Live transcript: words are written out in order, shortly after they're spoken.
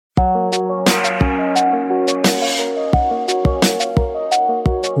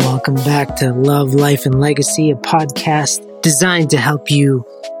Welcome back to Love, Life, and Legacy, a podcast designed to help you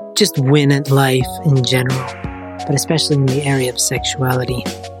just win at life in general, but especially in the area of sexuality.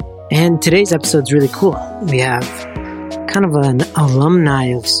 And today's episode's really cool. We have kind of an alumni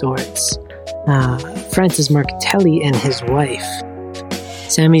of sorts, Francis Marchitelli and his wife.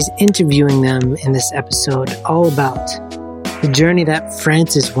 Sammy's interviewing them in this episode all about the journey that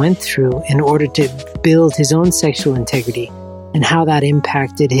Francis went through in order to build his own sexual integrity and how that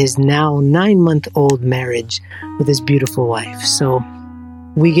impacted his now 9-month-old marriage with his beautiful wife. So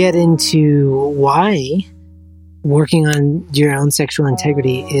we get into why working on your own sexual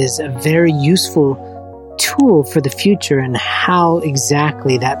integrity is a very useful tool for the future and how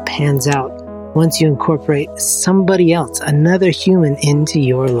exactly that pans out once you incorporate somebody else, another human, into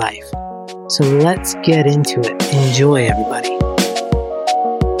your life. So let's get into it. Enjoy, everybody.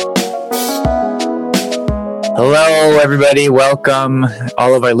 Hello, everybody. Welcome,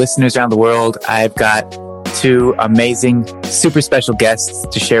 all of our listeners around the world. I've got two amazing, super special guests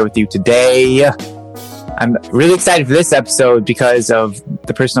to share with you today. I'm really excited for this episode because of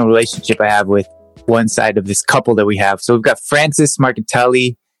the personal relationship I have with one side of this couple that we have. So we've got Francis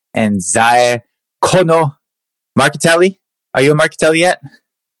Marchitelli and Zaya Kono Marchitelli. Are you a Marchitelli yet?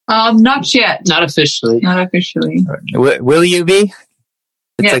 Not yet. Not officially. Not officially. Will you be?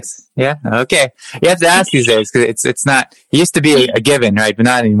 Yes. Yeah. Okay. You have to ask these days because it's not. It used to be a given, right? But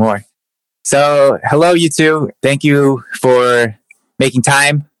not anymore. So, hello, you two. Thank you for making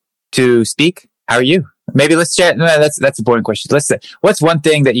time to speak. How are you? Maybe let's chat. No, that's a boring question. What's one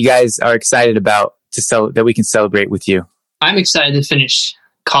thing that you guys are excited about that we can celebrate with you? I'm excited to finish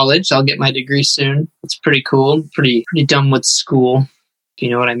college. I'll get my degree soon. It's pretty cool. Pretty done with school. Do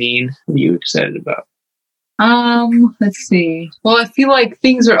you know what I mean? What are you excited about? Let's see. Well, I feel like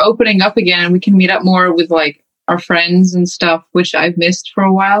things are opening up again. We can meet up more with like our friends and stuff, which I've missed for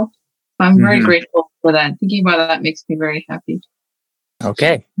a while. So I'm very grateful for that. Thinking about that makes me very happy.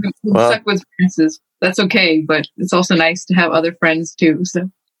 Okay. I'm stuck with Francis. That's okay, but it's also nice to have other friends too.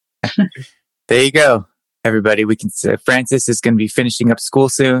 So there you go, everybody. We can Francis is going to be finishing up school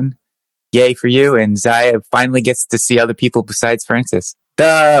soon. Yay for you. And Zaya finally gets to see other people besides Francis.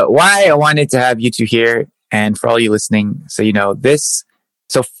 The why I wanted to have you two here, and for all you listening, so you know this.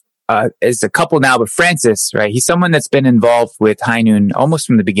 So is a couple now, but Francis, right? He's someone that's been involved with High Noon almost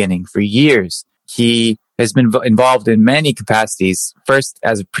from the beginning for years. He has been involved in many capacities, first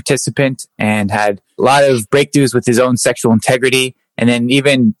as a participant and had a lot of breakthroughs with his own sexual integrity, and then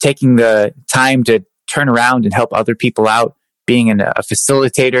even taking the time to turn around and help other people out, being a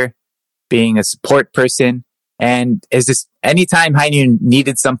facilitator, being a support person. And is this anytime High Noon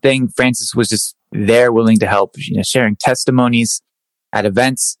needed something, Francis was just there willing to help, sharing testimonies at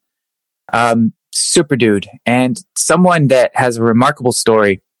events. Super dude, and someone that has a remarkable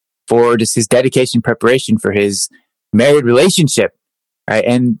story for just his dedication, preparation for his married relationship, right?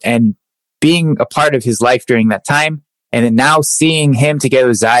 And being a part of his life during that time. And then now seeing him together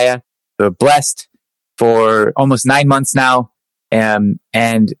with Zaya, who are blessed for almost 9 months now. And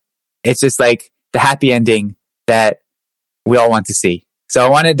it's just like the happy ending that we all want to see. So I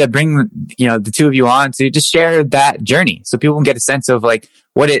wanted to bring, the two of you on to just share that journey so people can get a sense of like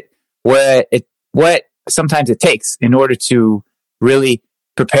what sometimes it takes in order to really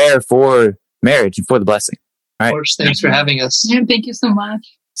prepare for marriage and for the blessing. All right. Of course. Thanks for having us. yeah, thank you so much.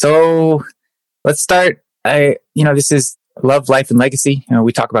 So let's start. This is Love, Life, and Legacy.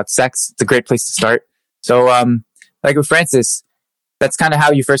 We talk about sex. It's a great place to start. So, like with Francis, that's kind of how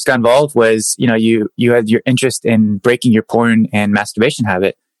you first got involved was, you had your interest in breaking your porn and masturbation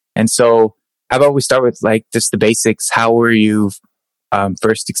habit. And so how about we start with like just the basics? How were you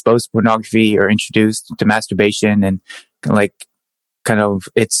first exposed to pornography or introduced to masturbation and kind of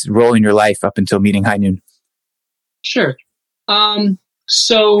its role in your life up until meeting High Noon? Sure.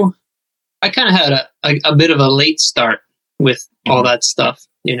 So I kind of had a bit of a late start with all that stuff,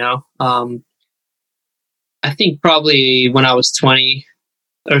 I think probably when I was 20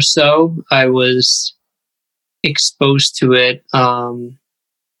 or so, I was exposed to it. I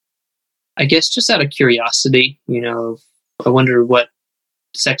guess just out of curiosity, I wonder what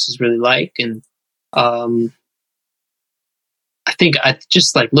sex is really like. And I think I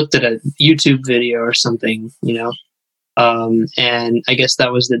just looked at a YouTube video or something, and I guess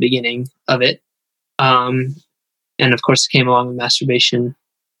that was the beginning of it. And of course, it came along with masturbation.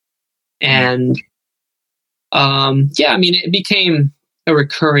 And it became a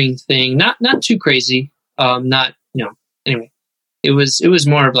recurring thing, not too crazy. Anyway, it was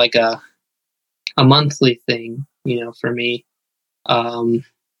more of like a monthly thing, for me.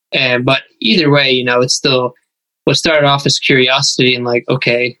 But either way, it's still what started off as curiosity and like,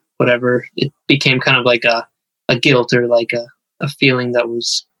 okay, whatever, it became kind of like a guilt or like a feeling that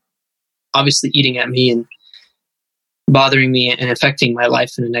was obviously eating at me and bothering me and affecting my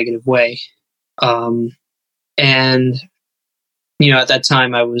life in a negative way. And, at that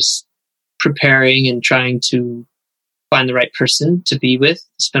time I was preparing and trying to find the right person to be with,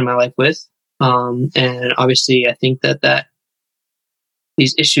 to spend my life with. And obviously I think that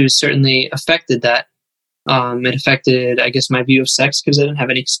these issues certainly affected that. It affected, I guess, my view of sex because I didn't have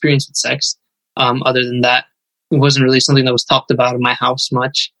any experience with sex. Other than that, it wasn't really something that was talked about in my house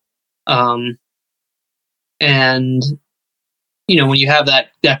much. And, when you have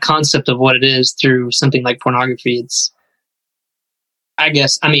that concept of what it is through something like pornography, I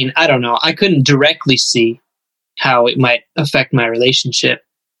don't know. I couldn't directly see how it might affect my relationship.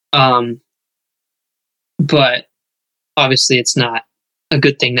 But obviously it's not a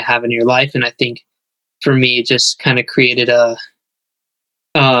good thing to have in your life. And I think for me, it just kind of created a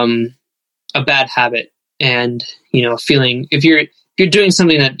bad habit and, feeling if you're doing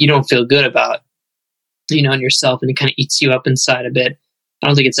something that you don't feel good about, in yourself, and it kind of eats you up inside a bit. I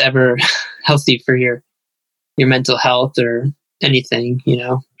don't think it's ever healthy for your mental health or anything,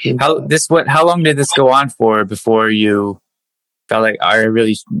 How long did this go on for before you felt like I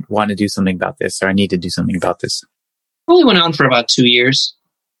really want to do something about this, or I need to do something about this? Only went on for about 2 years.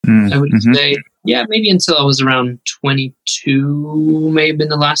 I would say, maybe until I was around 22, may have been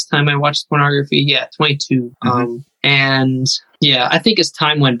the last time I watched pornography. Yeah, 22. And I think as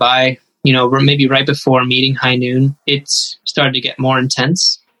time went by, maybe right before meeting High Noon, it started to get more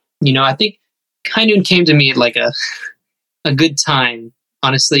intense. I think High Noon came to me at like a good time,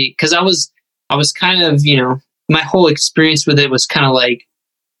 honestly, because I was kind of, my whole experience with it was kind of like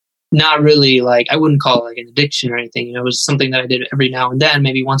not really like, I wouldn't call it like an addiction or anything. It was something that I did every now and then,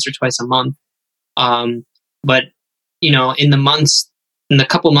 maybe once or twice a month. But in the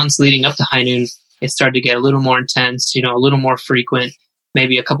couple months leading up to High Noon, it started to get a little more intense, a little more frequent,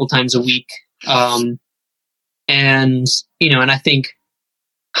 maybe a couple times a week. And I think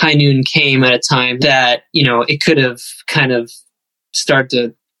High Noon came at a time that, it could have kind of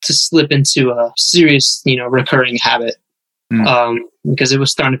started to slip into a serious, recurring habit. Because it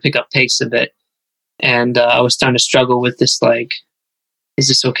was starting to pick up pace a bit. And I was starting to struggle with this, like, is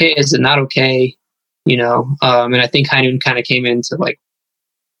this okay? Is it not okay? And I think High Noon kind of came in to like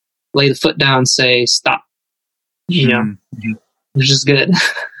lay the foot down, say, stop, which is good.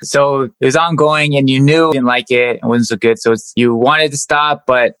 So it was ongoing and you knew you didn't like it. It wasn't so good. So you wanted to stop,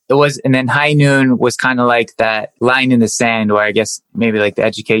 but and then High Noon was kind of like that line in the sand where I guess maybe like the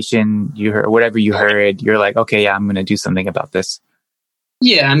education you heard, whatever you heard, you're like, okay, yeah, I'm going to do something about this.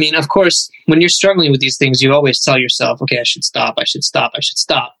 Yeah. I mean, of course, when you're struggling with these things, you always tell yourself, okay, I should stop.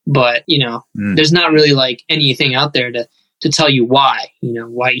 But, there's not really like anything out there to tell you why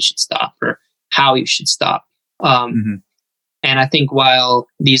you should stop or how you should stop. And I think while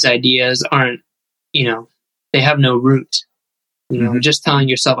these ideas aren't, they have no root, just telling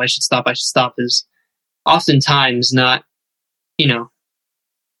yourself I should stop is oftentimes not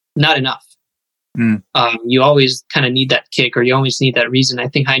enough. You always kind of need that kick, or you always need that reason. I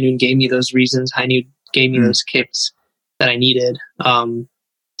think High Noon gave me those reasons. High Noon gave me those kicks that I needed to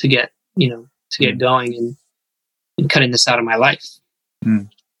get going and cutting this out of my life.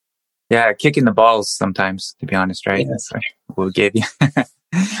 Yeah, kicking the balls sometimes, to be honest, right? That's what we'll give you.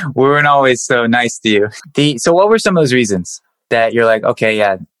 We weren't always so nice to you. So what were some of those reasons that you're like, okay,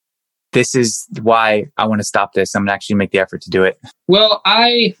 yeah, this is why I want to stop this. I'm going to actually make the effort to do it? Well,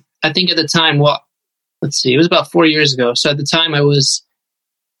 I think at the time, it was about 4 years ago. So at the time I was,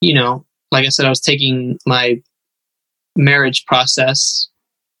 like I said, I was taking my marriage process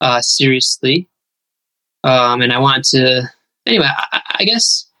seriously. And I wanted to, anyway, I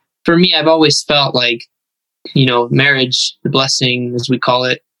guess for me, I've always felt like, marriage, the blessing, as we call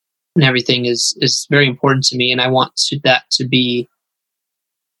it, and everything is very important to me. And I want that to be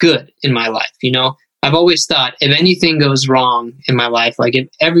good in my life. I've always thought if anything goes wrong in my life, like if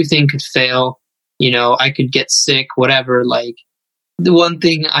everything could fail, I could get sick, whatever, like the one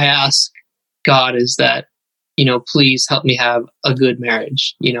thing I ask God is that, please help me have a good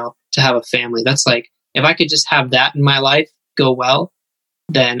marriage, to have a family. That's like, if I could just have that in my life go well,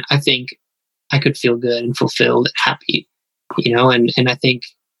 then I think I could feel good and fulfilled and happy, and I think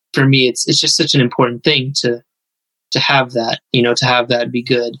for me, it's just such an important thing to have that, to have that be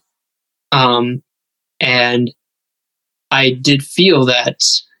good. And I did feel that,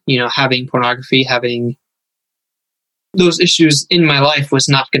 having pornography, having those issues in my life was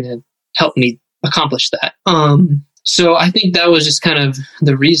not going to help me accomplish that. So I think that was just kind of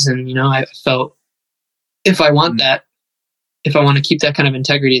the reason, I felt if I want that, if I want to keep that kind of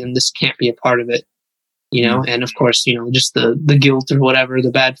integrity, then this can't be a part of it, you know? And of course, you know, just the guilt or whatever,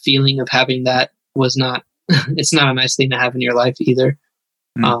 the bad feeling of having that was not, it's not a nice thing to have in your life either.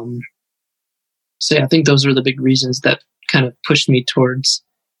 So yeah, I think those are the big reasons that kind of pushed me towards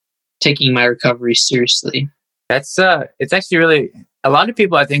taking my recovery seriously. That's, it's actually really, a lot of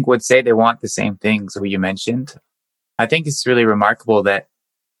people I think would say they want the same things that you mentioned. I think it's really remarkable that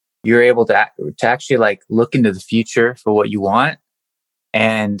you're able to actually like look into the future for what you want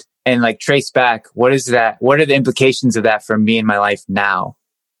and like trace back, what is that? What are the implications of that for me in my life now?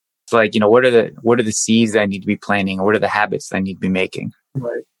 It's like, you know, what are the seeds that I need to be planting? Or what are the habits that I need to be making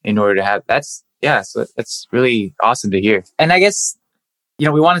in order to have so that's really awesome to hear. And I guess, you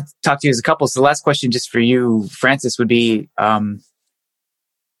know, we want to talk to you as a couple. So the last question just for you, Francis, would be,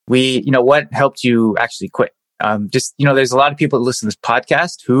 what helped you actually quit? Just, you know, there's a lot of people that listen to this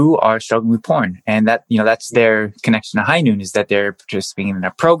podcast who are struggling with porn, and that, you know, that's their connection to High Noon, is that they're participating in a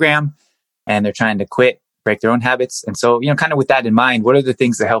program and they're trying to quit, break their own habits. And so, you know, kind of with that in mind, what are the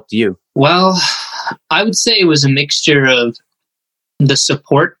things that helped you? Well, I would say it was a mixture of the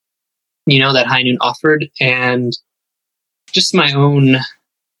support, you know, that High Noon offered, and just my own,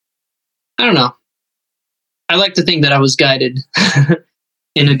 I don't know. I like to think that I was guided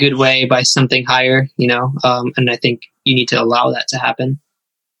in a good way by something higher, you know, and I think you need to allow that to happen.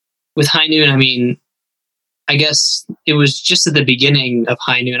 With High Noon, I mean, I guess it was just at the beginning of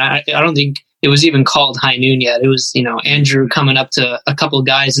High Noon. I don't think it was even called High Noon yet. It was, you know, Andrew coming up to a couple of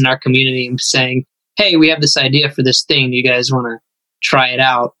guys in our community and saying, hey, we have this idea for this thing. You guys want to try it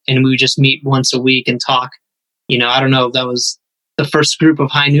out? And we would just meet once a week and talk. You know, I don't know if that was the first group of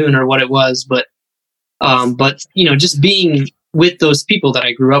High Noon or what it was, but you know, just being with those people that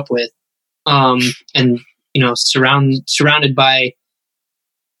I grew up with, and, you know, surrounded by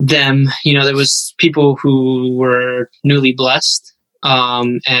them, you know, there was people who were newly blessed.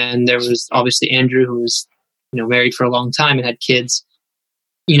 And there was obviously Andrew, who was, you know, married for a long time and had kids,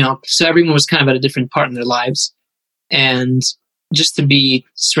 you know, so everyone was kind of at a different part in their lives. And just to be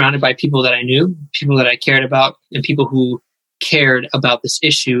surrounded by people that I knew, people that I cared about, and people who cared about this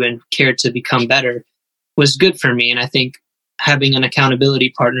issue and cared to become better was good for me. And I think having an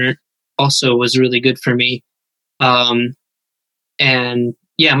accountability partner also was really good for me. And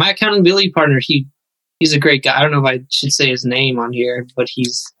yeah, my accountability partner, he's a great guy. I don't know if I should say his name on here, but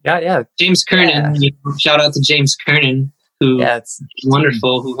he's James Kernan. Yeah. You know, shout out to James Kernan, who is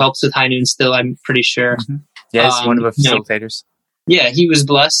wonderful, who helps with High Noon still, I'm pretty sure. Mm-hmm. Yeah, he's one of the facilitators. Yeah, he was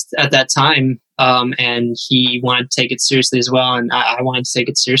blessed at that time, and he wanted to take it seriously as well, and I wanted to take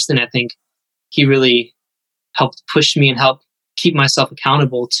it seriously, and I think he really helped push me and help keep myself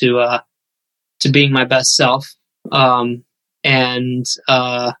accountable to being my best self. And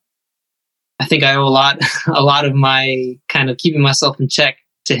I think I owe a lot of my kind of keeping myself in check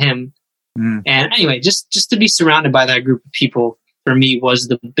to him. And anyway, just to be surrounded by that group of people for me was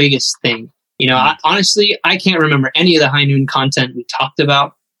the biggest thing. You know, honestly, I can't remember any of the High Noon content we talked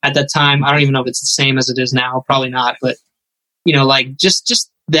about at that time. I don't even know if it's the same as it is now. Probably not. But, you know, like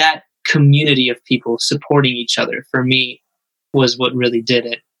just that community of people supporting each other for me was what really did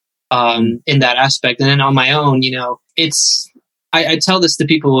it in that aspect. And then on my own, you know, I tell this to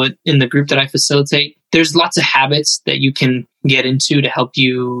people in the group that I facilitate. There's lots of habits that you can get into to help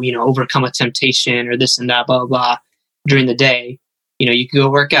you, you know, overcome a temptation or this and that, blah, blah, blah, during the day. You know, you could go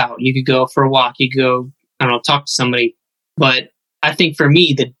work out, you could go for a walk, you could go, I don't know, talk to somebody. But I think for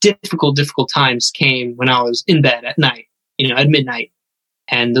me, the difficult times came when I was in bed at night, you know, at midnight.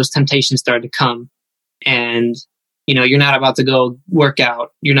 And those temptations started to come. And, you know, you're not about to go work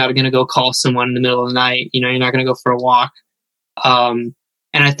out. You're not going to go call someone in the middle of the night. You know, you're not going to go for a walk. And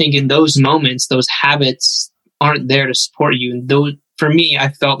I think in those moments, those habits aren't there to support you. And those, for me, I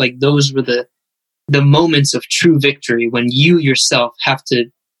felt like those were the moments of true victory when you yourself have to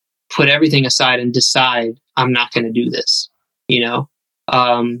put everything aside and decide, I'm not going to do this, you know?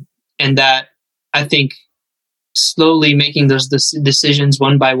 And that I think slowly making those decisions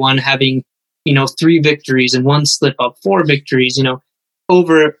one by one, having, you know, 3 victories and 1 slip up, 4 victories, you know,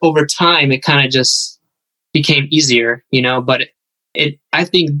 over time, it kind of just became easier, you know, but I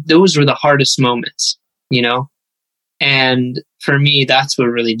think those were the hardest moments, you know, and for me, that's what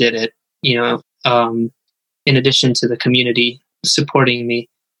really did it, you know, in addition to the community supporting me,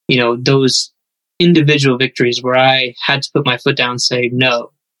 you know, those individual victories where I had to put my foot down and say,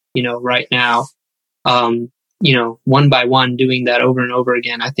 no, you know, right now, you know, one by one, doing that over and over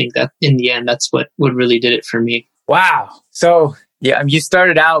again. I think that in the end, that's what really did it for me. Wow. So yeah, you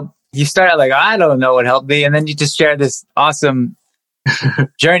started out like, I don't know what helped me. And then you just shared this awesome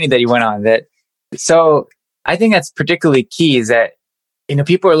journey that you went on that So I think that's particularly key is that,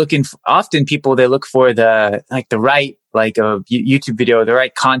 people are looking often they look for the right, like a YouTube video, the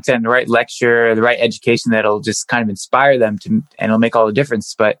right content, the right lecture, the right education that'll just kind of inspire them and it'll make all the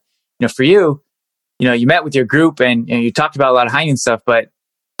difference. But, for you, you met with your group and you talked about a lot of High Noon stuff, but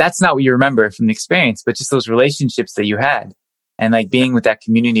that's not what you remember from the experience, but just those relationships that you had and like being with that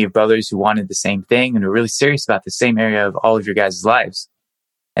community of brothers who wanted the same thing and were really serious about the same area of all of your guys' lives.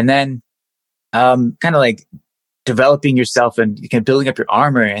 And then, kind of like developing yourself and kind of building up your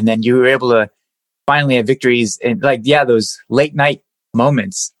armor. And then you were able to finally have victories and those late night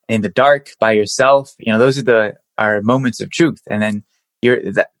moments in the dark by yourself. Those are our moments of truth. And then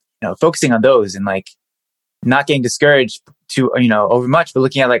focusing on those and like not getting discouraged over much, but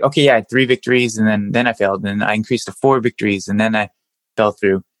looking at I had 3 victories and then I failed. And then I increased to 4 victories and then I fell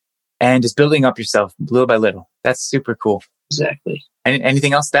through and just building up yourself little by little. That's super cool. Exactly.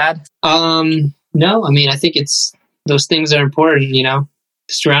 Anything else, Dad? No, I think those things are important,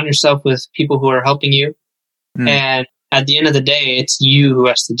 surround yourself with people who are helping you. And at the end of the day, it's you who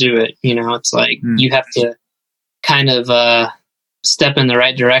has to do it. It's like you have to kind of step in the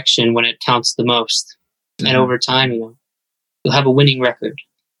right direction when it counts the most. And over time, you'll have a winning record.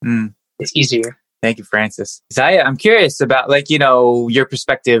 It's easier. Thank you, Francis. Zaya, I'm curious about your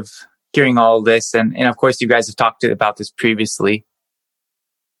perspective hearing all this. And of course, you guys have talked about this previously.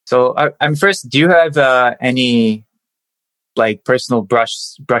 So I'm first, do you have any personal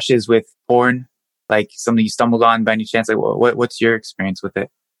brushes with porn? Like something you stumbled on by any chance? Like what's your experience with it?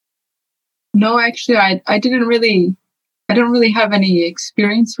 No, actually, I don't really have any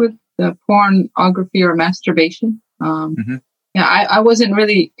experience with the pornography or masturbation. Yeah, I wasn't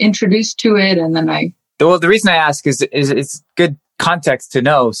really introduced to it. And then Well, the reason I ask is it's good context to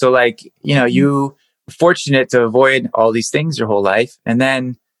know. So you were fortunate to avoid all these things your whole life. And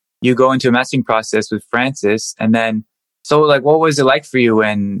then you go into a mastering process with Francis. And then, so what was it like for you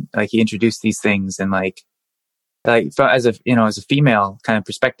when he introduced these things and as a female kind of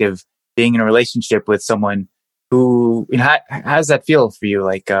perspective, being in a relationship with someone who, how does that feel for you?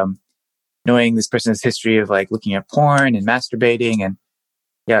 Knowing this person's history of looking at porn and masturbating and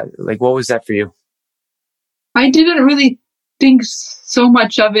what was that for you? I didn't really think so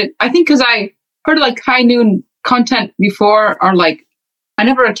much of it. I think because I heard High Noon content before or I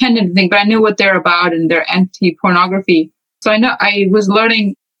never attended anything, but I knew what they're about and they're anti-pornography. So I was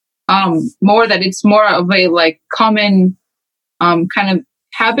learning more that it's more of a common kind of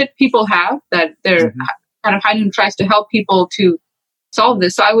habit people have that they're kind of High Noon tries to help people to solve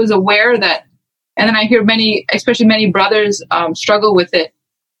this. So I was aware that, and then I hear especially many brothers struggle with it,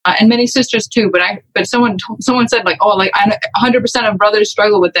 and many sisters too. But someone said 100% of brothers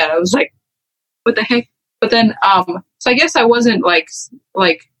struggle with that. I was like, what the heck? But then, so I guess I wasn't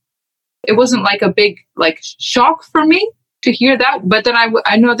it wasn't a big shock for me to hear that. But then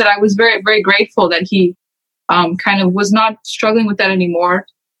I know that I was very, very grateful that he kind of was not struggling with that anymore.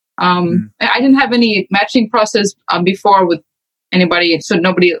 I didn't have any matching process before with anybody, so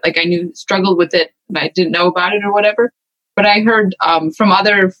nobody I knew struggled with it, and I didn't know about it or whatever. But I heard from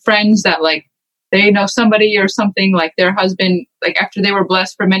other friends that they know somebody or something their husband after they were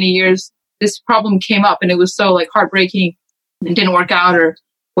blessed for many years, this problem came up and it was so heartbreaking and didn't work out or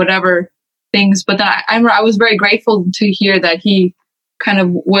whatever things. But then I was very grateful to hear that he kind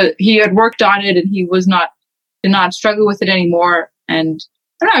of he had worked on it and he did not struggle with it anymore. And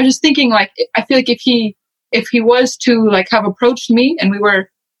I don't know, I was just thinking I feel if he was to have approached me and we were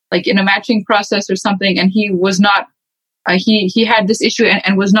in a matching process or something and he was not he had this issue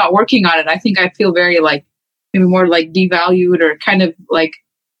and was not working on it, I think I feel very maybe more devalued or kind of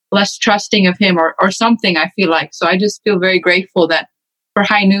less trusting of him or something, I feel so I just feel very grateful that for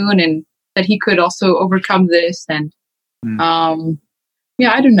High Noon and that he could also overcome this. And I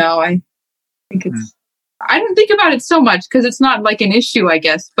don't know, I think it's I don't think about it so much because it's not an issue, I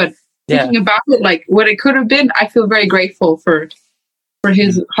guess, but thinking about it what it could have been, I feel very grateful for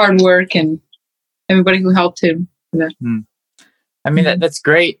his hard work and everybody who helped him. I mean, that's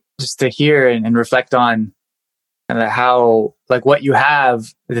great just to hear and reflect on kind of how, what you have,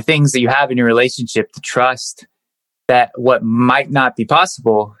 the things that you have in your relationship, the trust that what might not be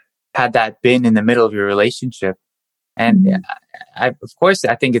possible had that been in the middle of your relationship. And of course,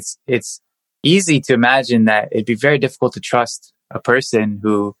 I think it's easy to imagine that it'd be very difficult to trust a person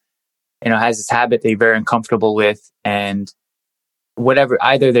who, has this habit they're very uncomfortable with and whatever,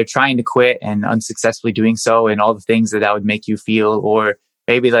 either they're trying to quit and unsuccessfully doing so and all the things that would make you feel, or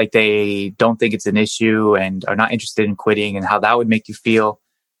maybe they don't think it's an issue and are not interested in quitting and how that would make you feel.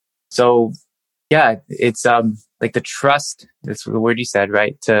 So yeah, it's the trust, that's the word you said,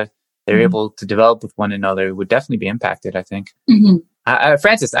 right? That they're able to develop with one another would definitely be impacted, I think.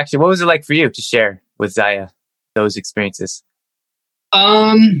 Francis, actually, what was it like for you to share with Zaya those experiences?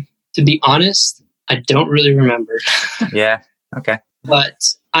 To be honest, I don't really remember. Yeah. Okay. But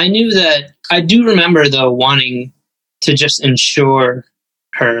I knew that I do remember though wanting to just ensure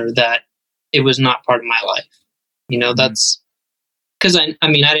her that it was not part of my life. You know, that's because I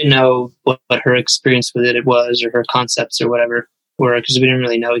mean, I didn't know what her experience with it was, or her concepts or whatever were, because we didn't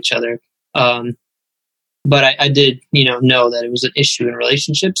really know each other. But I did, know that it was an issue in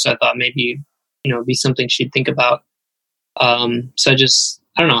relationships. So I thought maybe, it'd be something she'd think about. So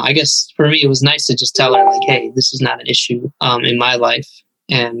I don't know. I guess for me, it was nice to just tell her like, hey, this is not an issue, in my life.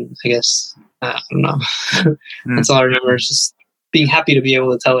 And I guess, I don't know. That's all I remember, is just being happy to be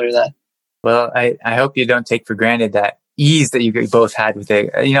able to tell her that. Well, I hope you don't take for granted that ease that you both had with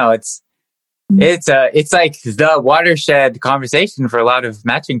it. It's like the watershed conversation for a lot of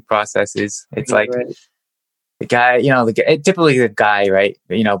matching processes. It's like the guy, typically the guy, right?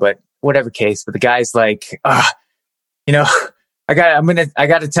 But whatever case, but the guy's like, I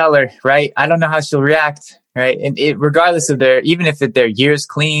got to tell her, right? I don't know how she'll react, right? And regardless of even if their year's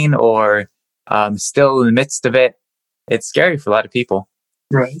clean or still in the midst of it, it's scary for a lot of people.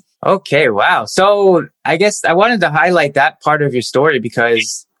 Right. Okay. Wow. So I guess I wanted to highlight that part of your story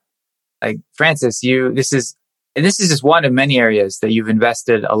because, like, Francis, this is just one of many areas that you've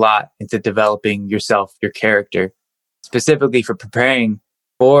invested a lot into developing yourself, your character, specifically for preparing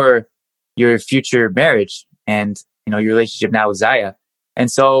for your future marriage and, your relationship now with Zaya.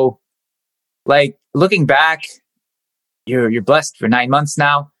 And so, like, looking back, you're blessed for 9 months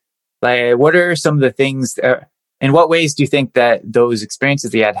now. Like, what are some of the things, in what ways do you think that those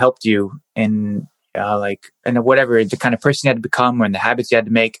experiences that you had helped you in, whatever, the kind of person you had to become or in the habits you had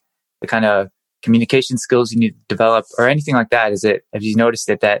to make, the kind of communication skills you need to develop or anything like that? Have you noticed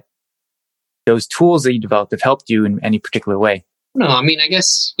that those tools that you developed have helped you in any particular way? No, I mean, I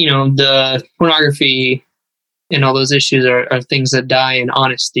guess, the pornography and all those issues are things that die in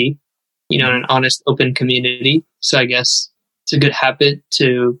honesty, in an honest, open community. So I guess it's a good habit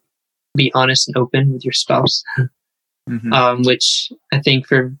to be honest and open with your spouse, which I think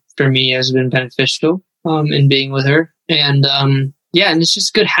for me has been beneficial in being with her. And and it's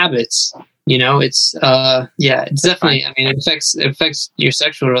just good habits. It's it's definitely, I mean, it affects your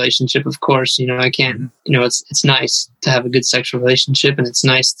sexual relationship, of course. I can't, it's nice to have a good sexual relationship, and it's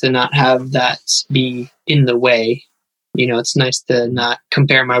nice to not have that be in the way. It's nice to not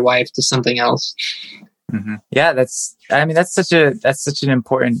compare my wife to something else. Yeah, that's such an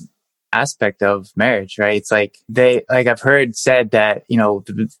important aspect of marriage, right? It's like I've heard said that,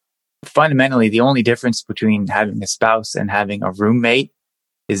 fundamentally the only difference between having a spouse and having a roommate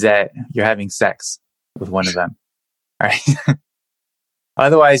is that you're having sex with one of them, right?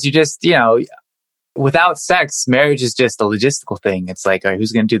 Otherwise, you just, without sex, marriage is just a logistical thing. It's like, all right,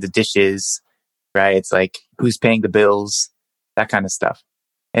 who's going to do the dishes, right? It's like, who's paying the bills, that kind of stuff.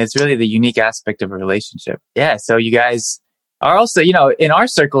 And it's really the unique aspect of a relationship. Yeah. So you guys are also, in our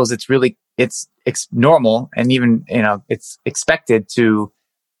circles, it's normal and even, it's expected to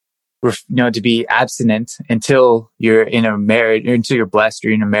be abstinent until you're in a marriage, or until you're blessed or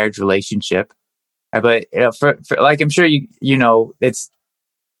you're in a marriage relationship. But for like, I'm sure it's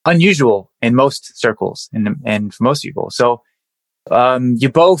unusual in most circles and for most people. So you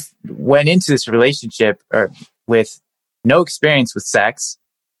both went into this relationship with no experience with sex,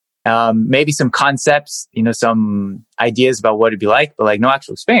 maybe some concepts, some ideas about what it'd be like, but like no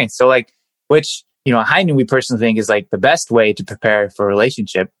actual experience. So like, which Hainu, we personally think is like the best way to prepare for a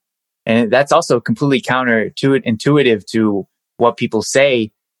relationship. And that's also completely counterintuitive to what people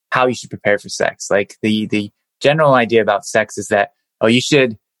say, how you should prepare for sex. Like the general idea about sex is that, you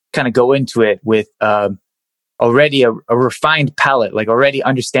should kind of go into it with already a refined palate, like already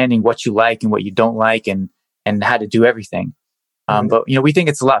understanding what you like and what you don't like and how to do everything. But, we think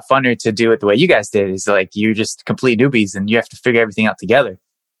it's a lot funner to do it the way you guys did, is like you're just complete newbies and you have to figure everything out together.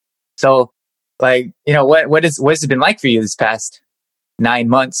 So like, what has it been like for you this past 9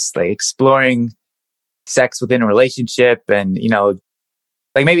 months, like exploring sex within a relationship and,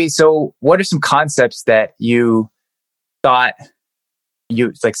 like maybe, so what are some concepts that you thought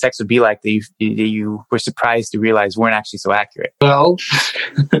like sex would be like that you were surprised to realize weren't actually so accurate? Well,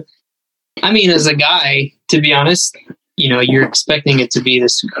 I mean, as a guy, to be honest, you're expecting it to be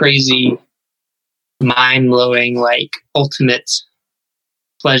this crazy, mind-blowing, like ultimate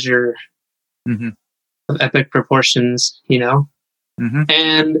pleasure of epic proportions,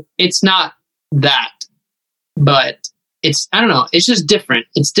 and it's not that, but I don't know, it's just different.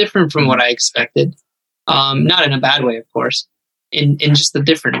 It's different from what I expected. Not in a bad way, of course. in just a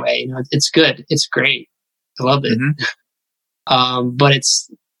different way. You know, it's good. It's great. I love it. But it's,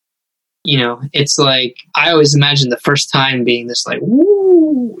 you know, it's like, I always imagine the first time being this like,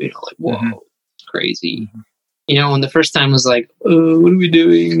 woo, you know, like, whoa, crazy. You know, when the first time was like, oh, what are we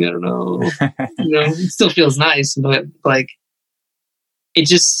doing? I don't know. You know, it still feels nice, but like,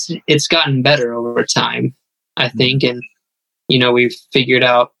 it's gotten better over time, I think. And, you know, we've figured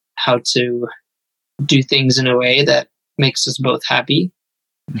out how to do things in a way that makes us both happy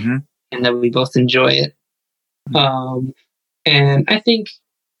and that we both enjoy it. And I think,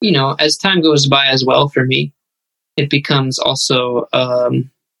 you know, as time goes by as well for me, it becomes also,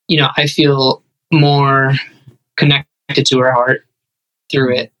 you know, I feel more connected to her heart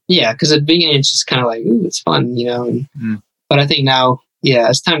through it. Yeah, because at the beginning it's just kind of like, ooh, it's fun, you know. And, but I think now, yeah,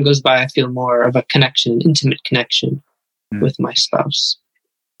 as time goes by, I feel more of a connection, an intimate connection with my spouse.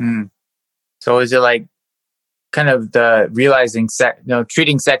 So is it like kind of the realizing sex, you know,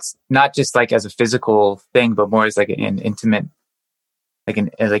 treating sex not just like as a physical thing, but more as like an intimate, like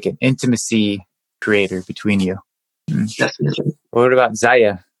an intimacy creator between you? Definitely. What about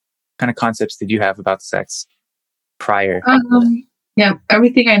Zaya? What kind of concepts did you have about sex prior? Yeah,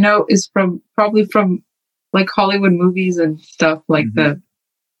 everything I know is probably from like Hollywood movies and stuff, like the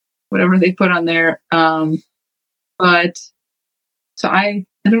whatever they put on there. But so I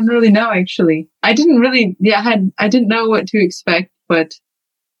don't really know, actually. I didn't really, I didn't know what to expect, but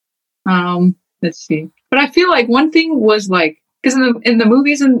let's see. But I feel like one thing was like, because in the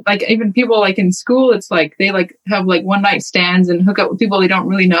movies and like even people like in school, it's like they like have like one night stands and hook up with people they don't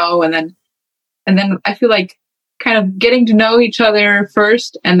really know, and then I feel like kind of getting to know each other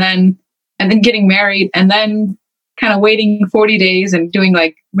first, and then getting married, and then kind of waiting 40 days and doing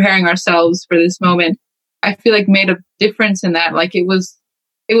like preparing ourselves for this moment. I feel like made a difference in that. Like it was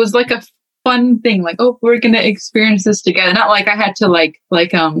like a fun thing. Like, oh, we're gonna experience this together. Not like I had to like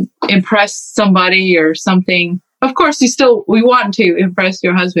impress somebody or something. Of course, we want to impress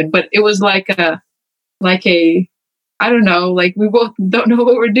your husband, but it was like a I don't know, like we both don't know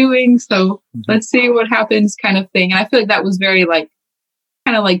what we're doing, so let's see what happens kind of thing. And I feel like that was very like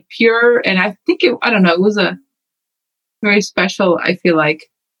kind of like pure, and I think it was a very special, I feel like,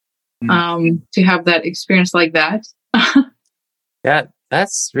 to have that experience like that. Yeah,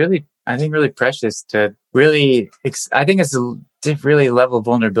 that's really, I think, really precious to really, I think it's a really level of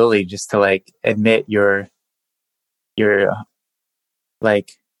vulnerability just to like admit your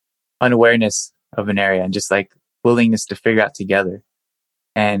like unawareness of an area and just like willingness to figure out together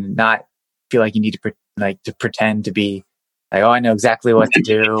and not feel like you need to pretend to be like, oh, I know exactly what to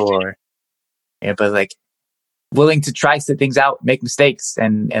do, or, but like willing to try some things out, make mistakes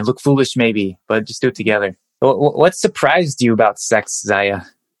and look foolish maybe, but just do it together. What surprised you about sex, Zaya?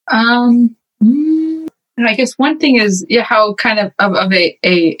 I guess one thing is, how kind of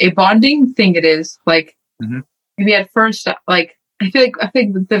a bonding thing it is. Like maybe at first, like I think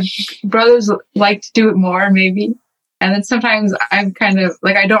the brothers like to do it more, maybe. And then sometimes I'm kind of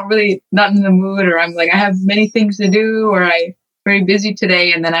like, I don't really, not in the mood, or I'm like, I have many things to do, or I'm very busy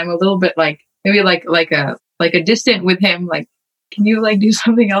today. And then I'm a little bit like, maybe like a distant with him. Like, can you like do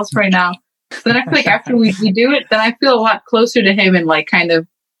something else right now? So then I feel like after we do it, then I feel a lot closer to him and like kind of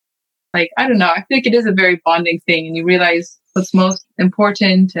like, I don't know. I feel like it is a very bonding thing, and you realize what's most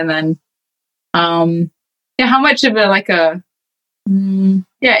important. And then, how much of it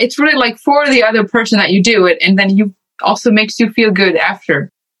it's really like for the other person that you do it, and then you also makes you feel good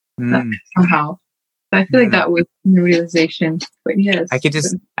after somehow. So I feel like that was the realization. But yes, I could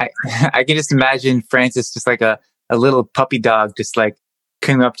just imagine Francis just like a little puppy dog, just like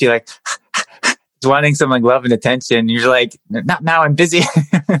coming up to you like wanting some like love and attention. And you're like, not now, I'm busy.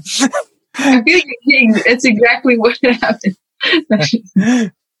 I feel like it's exactly what happened. That's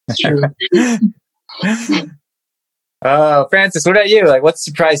true. Oh, Francis, what about you? Like, what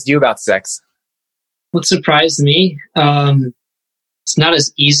surprised you about sex? What surprised me? It's not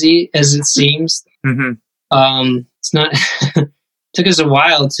as easy as it seems. It's not. Took us a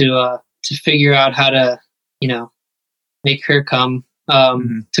while to figure out how to, make her come.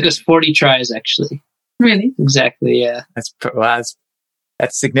 Took us 40 tries, actually. Really? Exactly. Yeah. That's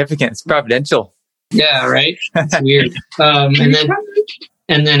significant. It's providential. Yeah. Right. It's weird.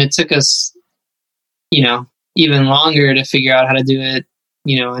 And then it took us, even longer to figure out how to do it,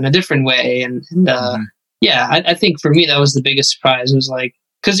 in a different way. And I think for me, that was the biggest surprise. It was like,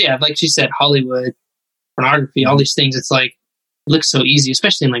 because like she said, Hollywood, pornography, all these things, it's like, it looks so easy,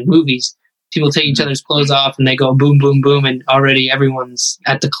 especially in like movies. People take each other's clothes off and they go boom, boom, boom, and already everyone's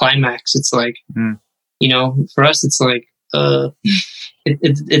at the climax. It's like, for us, it's like,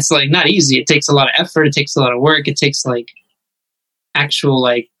 it's like not easy. It takes a lot of effort. It takes a lot of work. It takes like, actual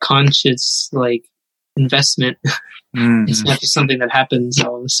like conscious like investment. It's not just something that happens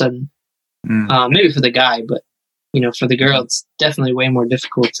all of a sudden. Maybe for the guy, but for the girl, it's definitely way more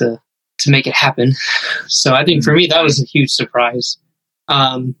difficult to make it happen. So I think for me, that was a huge surprise.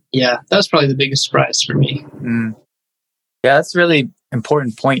 Yeah, that was probably the biggest surprise for me. Yeah, that's a really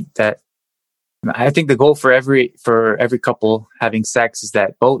important point. That I think the goal for every couple having sex is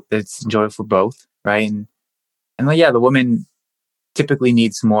that it's enjoyable for both, right? And the woman typically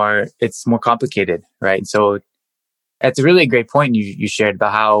needs more. It's more complicated, right? So that's a really great point you shared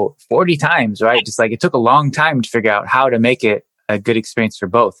about how 40 times, right? Just like it took a long time to figure out how to make it a good experience for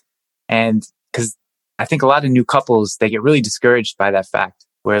both. And because I think a lot of new couples, they get really discouraged by that fact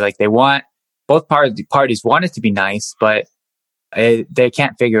where like they want both parties want it to be nice, but they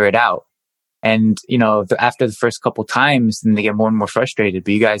can't figure it out. And, after the first couple times, then they get more and more frustrated,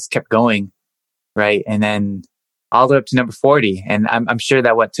 but you guys kept going, right? And then all the way up to number 40. And I'm sure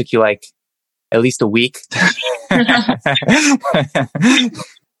that took you like at least a week.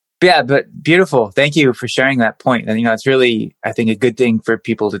 Yeah, but beautiful. Thank you for sharing that point. And, it's really, I think, a good thing for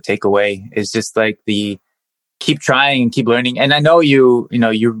people to take away is just like the keep trying and keep learning. And I know you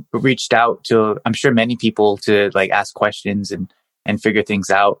reached out to, I'm sure, many people to like ask questions and figure things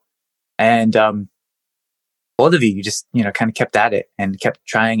out. And both of you just, kind of kept at it and kept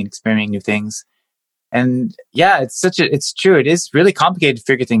trying and experimenting new things. And yeah, it's true. It is really complicated to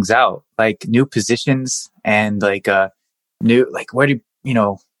figure things out, like new positions and like where do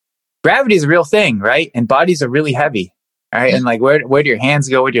gravity is a real thing, right? And bodies are really heavy, right? And like where do your hands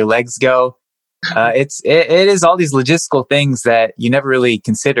go? Where do your legs go? It is all these logistical things that you never really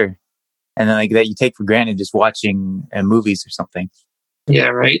consider, and then like that you take for granted just watching movies or something. Yeah,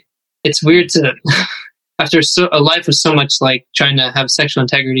 right. It's weird to after a life with so much like trying to have sexual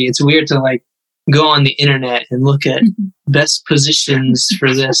integrity. It's weird to like go on the internet and look at best positions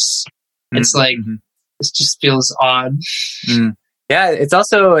for this. It's like it just feels odd. Yeah, it's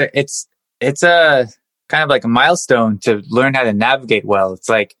also it's a kind of like a milestone to learn how to navigate well. It's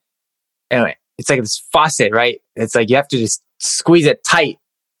like it's like this faucet, right? It's like you have to just squeeze it tight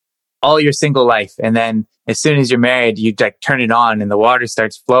all your single life, and then as soon as you're married, you like turn it on and the water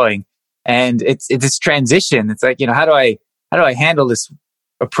starts flowing. And it's this transition. It's like how do I handle this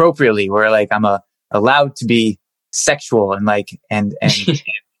appropriately, where like I'm allowed to be sexual and like and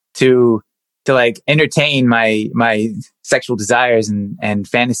to like entertain my sexual desires and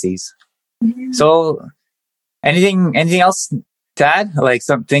fantasies. So anything else to add? Like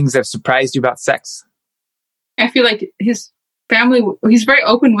some things that have surprised you about sex? I feel like his family, he's very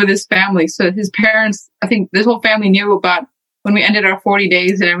open with his family. So his parents, I think this whole family knew about when we ended our 40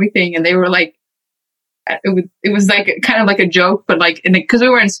 days and everything. And they were like, it was like kind of like a joke, but like, because we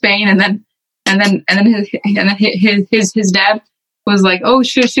were in Spain and then his dad was like, oh,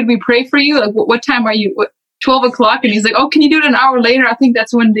 should we pray for you? Like, what time are you? 12 o'clock. And he's like, oh, can you do it an hour later? I think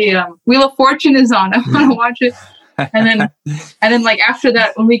that's when the Wheel of Fortune is on. I want to watch it. And then like after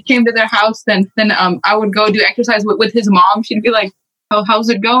that, when we came to their house, then I would go do exercise with his mom. She'd be like, oh, how's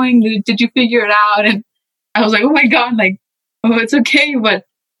it going? Did you figure it out? And I was like, oh my God, like, oh, it's okay. But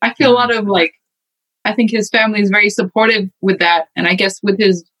I feel a lot of like, I think his family is very supportive with that. And I guess with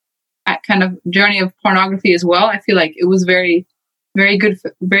his kind of journey of pornography as well, I feel like it was very good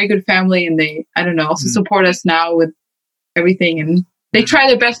family. And they, I don't know, also support us now with everything. And they try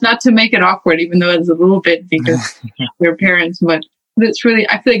their best not to make it awkward, even though it's a little bit because we're parents. But it's really,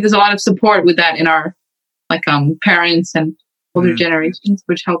 I feel like there's a lot of support with that in our like parents and older generations,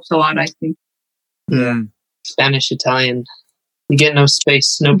 which helps a lot, I think. Yeah. Spanish, Italian. You get no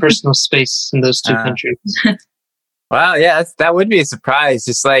space, no personal space in those two countries. Wow, yeah, that would be a surprise.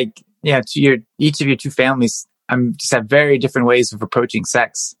 Just like, each of your two families just have very different ways of approaching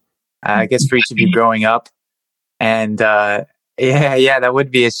sex. I guess for each of you growing up. And that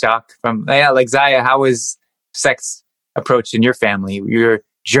would be a shock. Like Zaya, how was sex approached in your family, your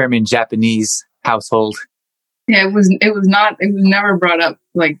German, Japanese household? Yeah, it was never brought up,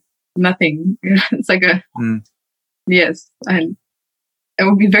 like nothing. It's like yes. And it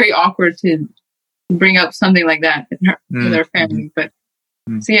would be very awkward to bring up something like that in their family. But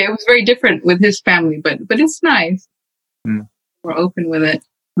so yeah, it was very different with his family, but it's nice. We're open with it.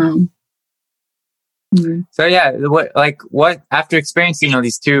 So yeah, what after experiencing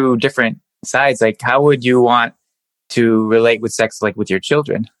these two different sides, like how would you want to relate with sex, like with your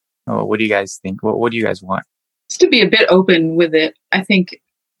children? Or what do you guys think? What do you guys want? Just to be a bit open with it. I think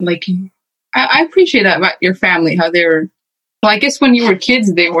like I appreciate that about your family, how they're, well, I guess when you were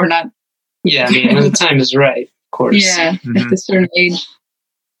kids, they were not. Yeah, I mean, when the time is right, of course. Yeah, at a certain age,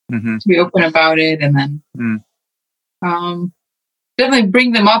 to be open about it. And then, definitely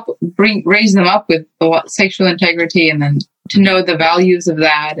raise them up with sexual integrity, and then to know the values of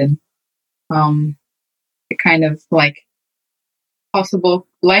that, and the kind of like possible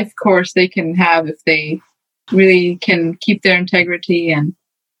life course they can have if they really can keep their integrity, and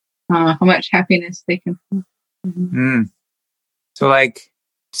how much happiness they can feel. Mm. So like,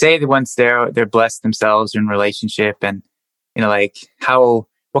 say that once they're blessed themselves in relationship, and like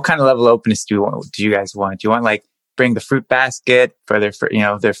what kind of level of openness do you guys want? Do you want like bring the fruit basket for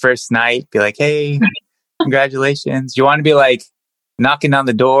their first night, be like, hey, congratulations? You want to be like knocking on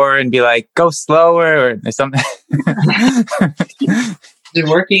the door and be like, go slower or something? Is it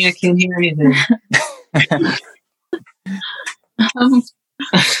working? I can't hear anything.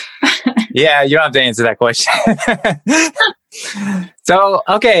 Yeah, you don't have to answer that question. So,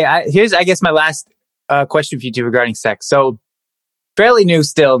 okay, here's, I guess, my last question for you two regarding sex. So, fairly new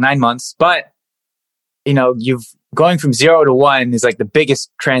still, 9 months, but, you've going from 0 to 1 is like the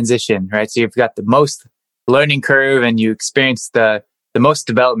biggest transition, right? So, you've got the most learning curve and you experienced the most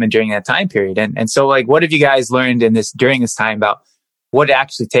development during that time period. And so, like, what have you guys learned during this time about what it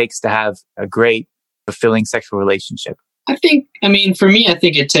actually takes to have a great, fulfilling sexual relationship? For me, I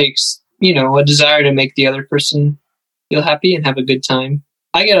think it takes, a desire to make the other person feel happy and have a good time.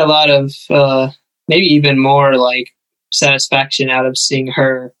 I get a lot of, maybe even more like satisfaction out of seeing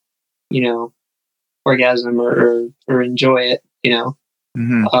her, orgasm or enjoy it,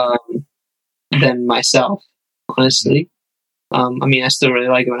 than myself, honestly. I still really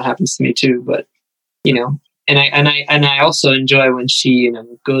like it when it happens to me too, but, and I also enjoy when she,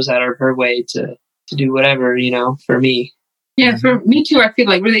 goes out of her way to do whatever, for me. Yeah, for me too. I feel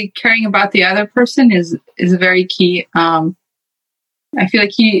like really caring about the other person is very key. I feel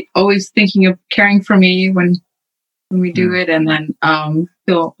like he always thinking of caring for me when we do it, and then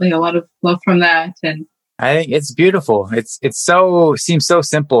feel like a lot of love from that. And I think it's beautiful. Seems so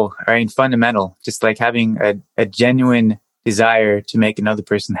simple, right? And fundamental, just like having a genuine desire to make another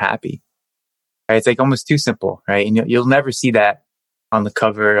person happy. Right? It's like almost too simple, right? And you'll never see that on the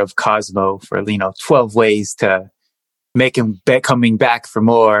cover of Cosmo for 12 ways to make him coming back for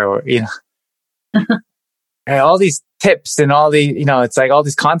more, or all these tips and all the it's like all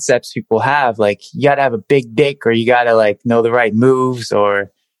these concepts people have, like you gotta have a big dick, or you gotta like know the right moves,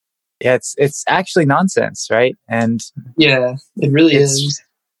 or it's actually nonsense, right? And yeah, it really is.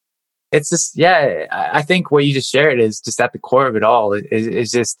 It's just, I think what you just shared is just at the core of it all.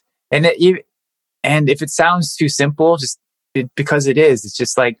 Is just, and if it sounds too simple, because it is, it's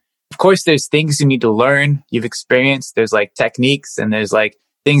just like, of course, there's things you need to learn. You've experienced. There's like techniques, and there's like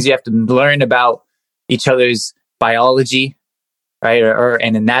things you have to learn about each other's biology, right, or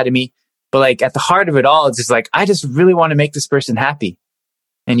an anatomy. But like at the heart of it all, it's just like, I just really want to make this person happy,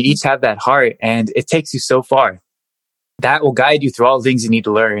 and you each have that heart, and it takes you so far. That will guide you through all the things you need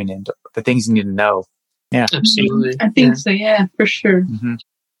to learn and the things you need to know. Yeah, absolutely. I think so. Yeah, for sure. Mm-hmm.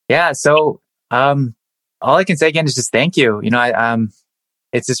 Yeah. So, all I can say again is just thank you.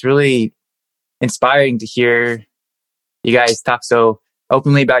 It's just really inspiring to hear you guys talk so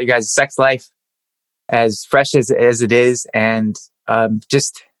openly about your guys' sex life, as fresh as it is. And I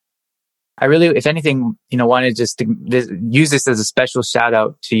really, if anything, wanted just to use this as a special shout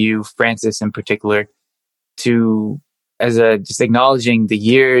out to you, Francis, in particular, just acknowledging the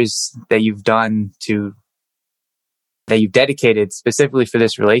years that you've dedicated specifically for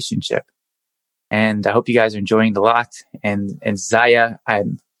this relationship. And I hope you guys are enjoying it a lot. And Zaya, I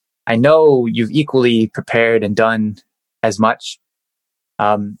know you've equally prepared and done as much.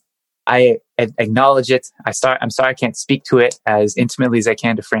 I acknowledge it. I'm sorry I can't speak to it as intimately as I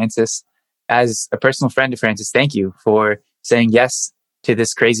can to Francis. As a personal friend to Francis, thank you for saying yes to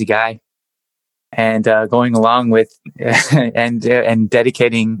this crazy guy and going along with and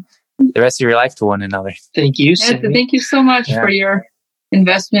dedicating the rest of your life to one another. Thank you. Thank you so much for your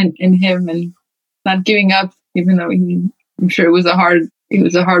investment in him and not giving up, even though I'm sure it was a hard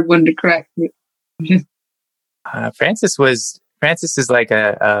one to crack. Francis is like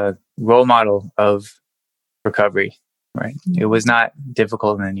a role model of recovery, right? It was not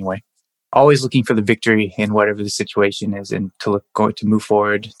difficult in any way. Always looking for the victory in whatever the situation is, and to move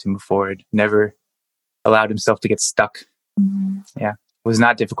forward. Never allowed himself to get stuck. Yeah, it was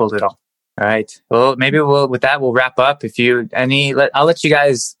not difficult at all. All right. Well, maybe with that we'll wrap up. I'll let you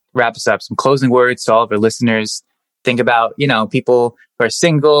guys wrap us up. Some closing words to all of our listeners. Think about, people who are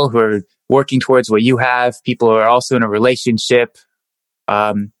single, who are working towards what you have, people who are also in a relationship,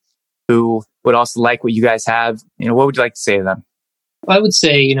 who would also like what you guys have. What would you like to say to them? I would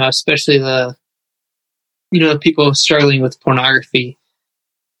say, especially the people struggling with pornography,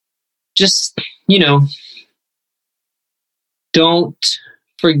 just, don't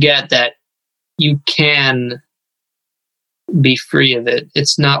forget that you can be free of it.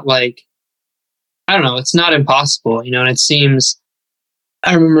 It's not like, I don't know, it's not impossible, you know, and it seems,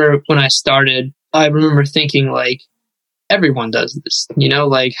 I remember when I started, I remember thinking like, everyone does this, you know,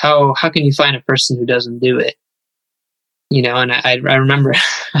 like how can you find a person who doesn't do it? You know, and I remember,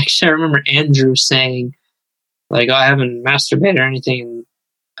 actually, I remember Andrew saying like, oh, I haven't masturbated or anything. And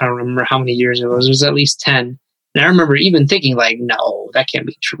I don't remember how many years it was at least 10. And I remember even thinking like, no, that can't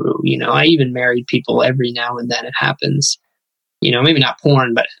be true. You know, I even married people every now and then it happens, you know, maybe not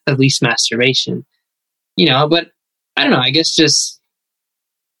porn, but at least masturbation, you know, but I don't know. I guess just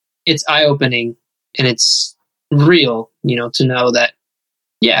it's eye-opening and it's real, you know, to know that,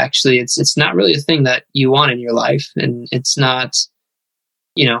 yeah, actually it's not really a thing that you want in your life. And it's not,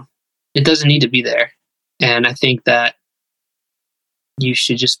 you know, it doesn't need to be there. And I think that you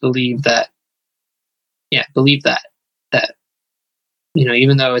should just believe that, you know,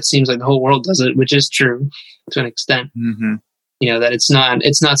 even though it seems like the whole world does it, which is true to an extent, Mm-hmm. you know, that it's not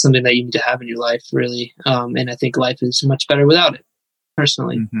something that you need to have in your life, really. And I think life is much better without it,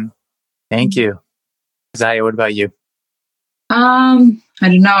 personally. Mm-hmm. Thank you. Zaya, what about you? I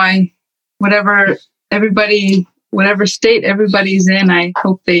don't know. Whatever state everybody's in, I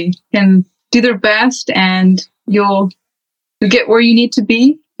hope they can do their best and you'll get where you need to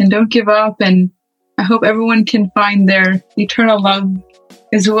be and don't give up. And I hope everyone can find their eternal love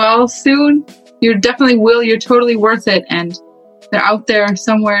as well soon. You definitely will. You're totally worth it. And they're out there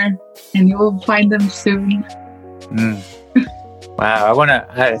somewhere and you will find them soon. Wow.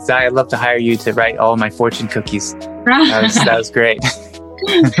 Zaya, I'd love to hire you to write all my fortune cookies. That was great.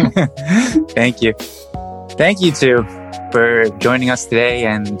 Thank you. Thank you too for joining us today,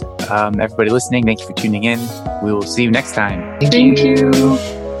 and everybody listening, thank you for tuning in. We will see you next time. Thank you.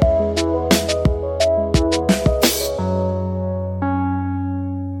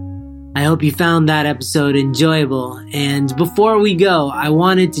 I hope you found that episode enjoyable. And before we go, I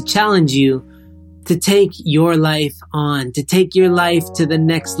wanted to challenge you to take your life on, to take your life to the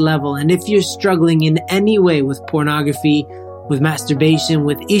next level. And if you're struggling in any way with pornography, with masturbation,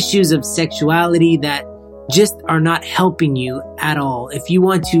 with issues of sexuality that just are not helping you at all, if you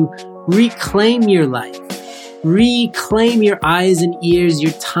want to reclaim your life, reclaim your eyes and ears,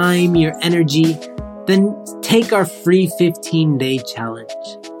 your time, your energy, then take our free 15-day challenge.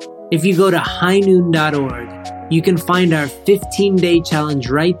 If you go to highnoon.org, you can find our 15-day challenge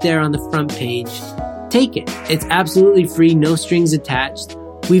right there on the front page. Take it. It's absolutely free, no strings attached.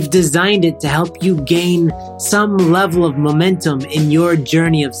 We've designed it to help you gain some level of momentum in your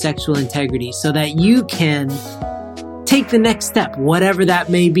journey of sexual integrity so that you can take the next step, whatever that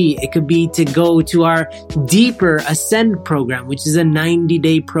may be. It could be to go to our Deeper Ascend program, which is a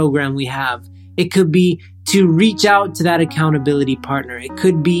 90-day program we have. It could be to reach out to that accountability partner. It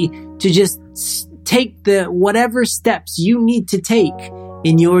could be to just take the whatever steps you need to take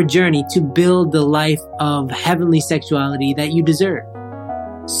in your journey to build the life of heavenly sexuality that you deserve.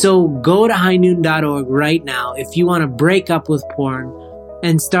 So go to highnoon.org right now if you want to break up with porn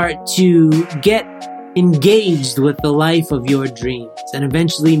and start to get engaged with the life of your dreams and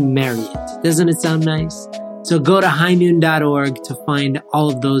eventually marry it. Doesn't it sound nice? So go to highnoon.org to find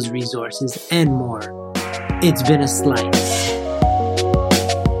all of those resources and more. It's been a slice.